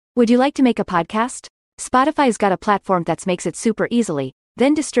Would you like to make a podcast? Spotify's got a platform that makes it super easily,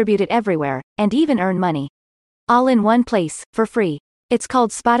 then distribute it everywhere, and even earn money. All in one place, for free. It's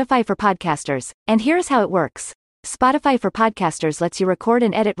called Spotify for Podcasters, and here's how it works. Spotify for Podcasters lets you record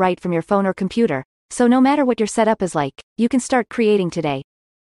and edit right from your phone or computer, so no matter what your setup is like, you can start creating today.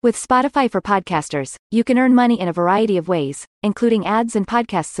 With Spotify for Podcasters, you can earn money in a variety of ways, including ads and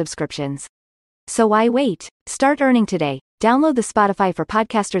podcast subscriptions. So why wait? Start earning today. Download the Spotify for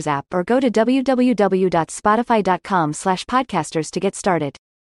Podcasters app or go to www.spotify.com/podcasters to get started.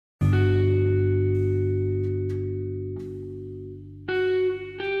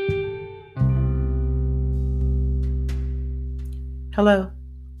 Hello,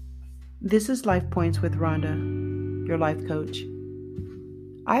 this is Life Points with Rhonda, your life coach.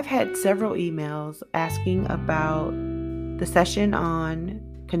 I've had several emails asking about the session on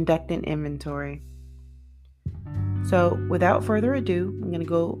conducting inventory. So without further ado, I'm going to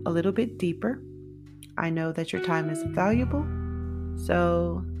go a little bit deeper. I know that your time is valuable,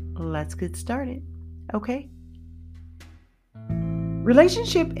 so let's get started, okay?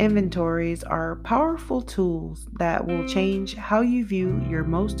 Relationship inventories are powerful tools that will change how you view your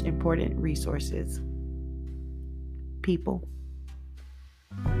most important resources, people.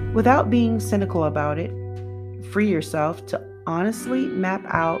 Without being cynical about it, free yourself to honestly map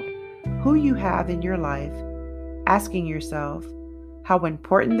out who you have in your life, asking yourself how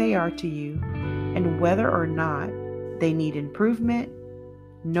important they are to you and whether or not they need improvement,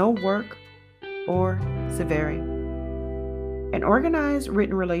 no work, or severing. An organized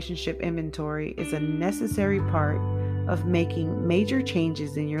written relationship inventory is a necessary part of making major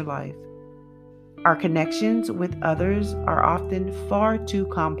changes in your life. Our connections with others are often far too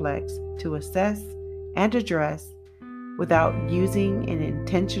complex to assess and address without using an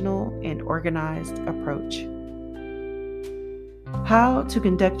intentional and organized approach. How to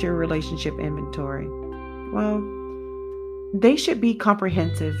conduct your relationship inventory? Well, they should be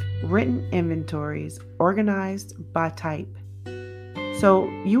comprehensive, written inventories organized by type. So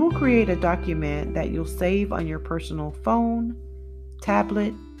you will create a document that you'll save on your personal phone,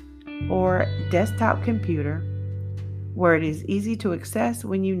 tablet, or desktop computer where it is easy to access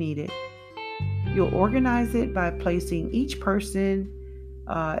when you need it. You'll organize it by placing each person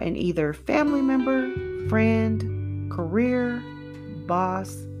in either family member, friend, career,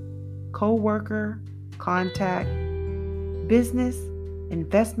 boss, co-worker, contact, business,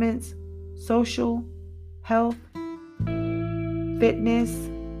 investments, social, health, fitness,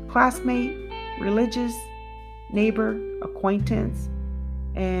 classmate, religious, neighbor, acquaintance,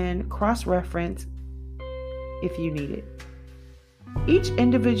 and cross-reference if you need it. Each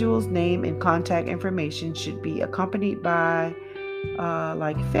individual's name and contact information should be accompanied by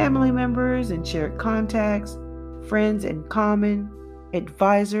family members and shared contacts, friends in common,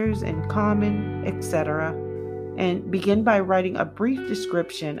 advisors in common, etc. And begin by writing a brief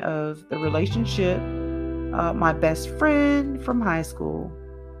description of the relationship, my best friend from high school,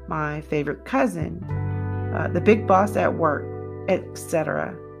 my favorite cousin, the big boss at work,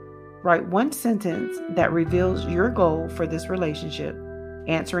 etc. Write one sentence that reveals your goal for this relationship,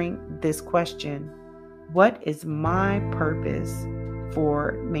 answering this question: what is my purpose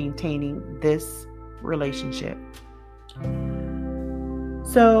for maintaining this relationship?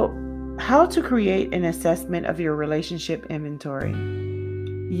 So, how to create an assessment of your relationship inventory?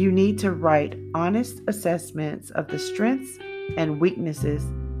 You need to write honest assessments of the strengths and weaknesses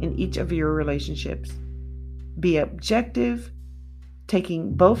in each of your relationships. Be objective,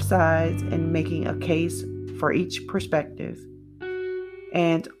 taking both sides and making a case for each perspective,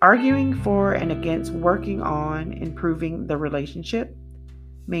 and arguing for and against working on improving the relationship,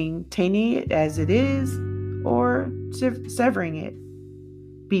 maintaining it as it is, or severing it.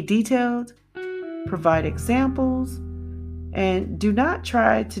 Be detailed, provide examples, and do not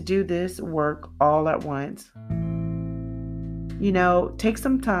try to do this work all at once. Take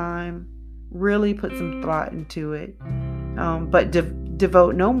some time, really put some thought into it, but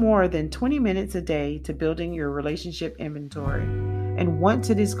devote no more than 20 minutes a day to building your relationship inventory. And once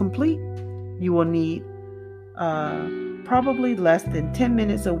it is complete, you will need probably less than 10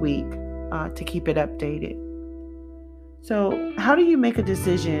 minutes a week to keep it updated. So, how do you make a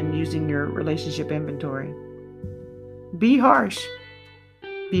decision using your relationship inventory? Be harsh.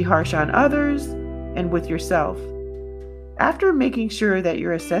 Be harsh on others and with yourself. After making sure that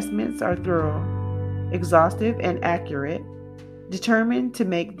your assessments are thorough, exhaustive, and accurate, determine to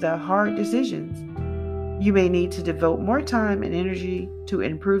make the hard decisions. You may need to devote more time and energy to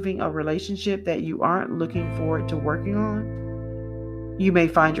improving a relationship that you aren't looking forward to working on. You may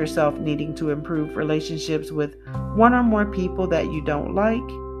find yourself needing to improve relationships with one or more people that you don't like,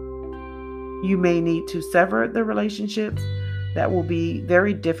 You may need to sever the relationships that will be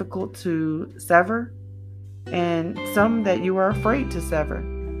very difficult to sever, and some that you are afraid to sever.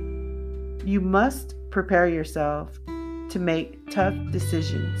 You must prepare yourself to make tough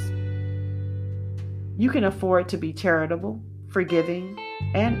decisions. You can afford to be charitable, forgiving,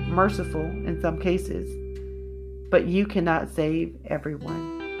 and merciful in some cases, but you cannot save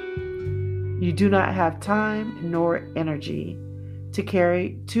everyone. You do not have time nor energy to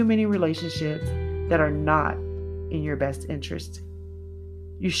carry too many relationships that are not in your best interest.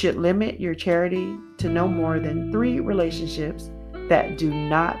 You should limit your charity to no more than 3 relationships that do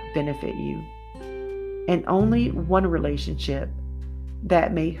not benefit you, and only 1 relationship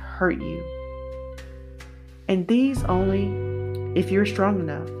that may hurt you. And these only if you're strong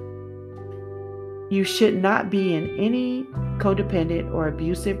enough. You should not be in any codependent or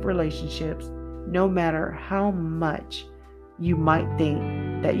abusive relationships, no matter how much you might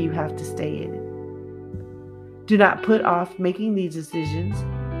think that you have to stay in it. Do not put off making these decisions.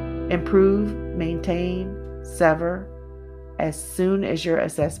 Improve, maintain, sever as soon as your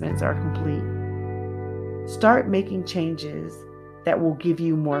assessments are complete. Start making changes that will give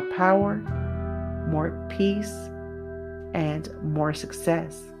you more power, more peace, and more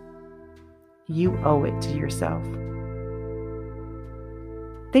success. You owe it to yourself.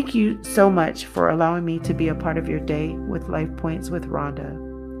 Thank you so much for allowing me to be a part of your day with Life Points with Rhonda.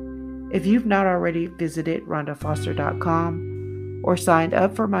 If you've not already visited rhondafoster.com or signed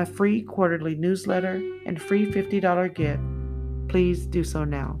up for my free quarterly newsletter and free $50 gift, please do so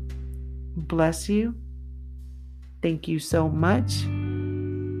now. Bless you. Thank you so much.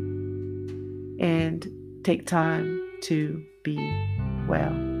 And take time to be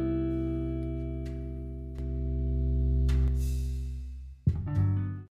well.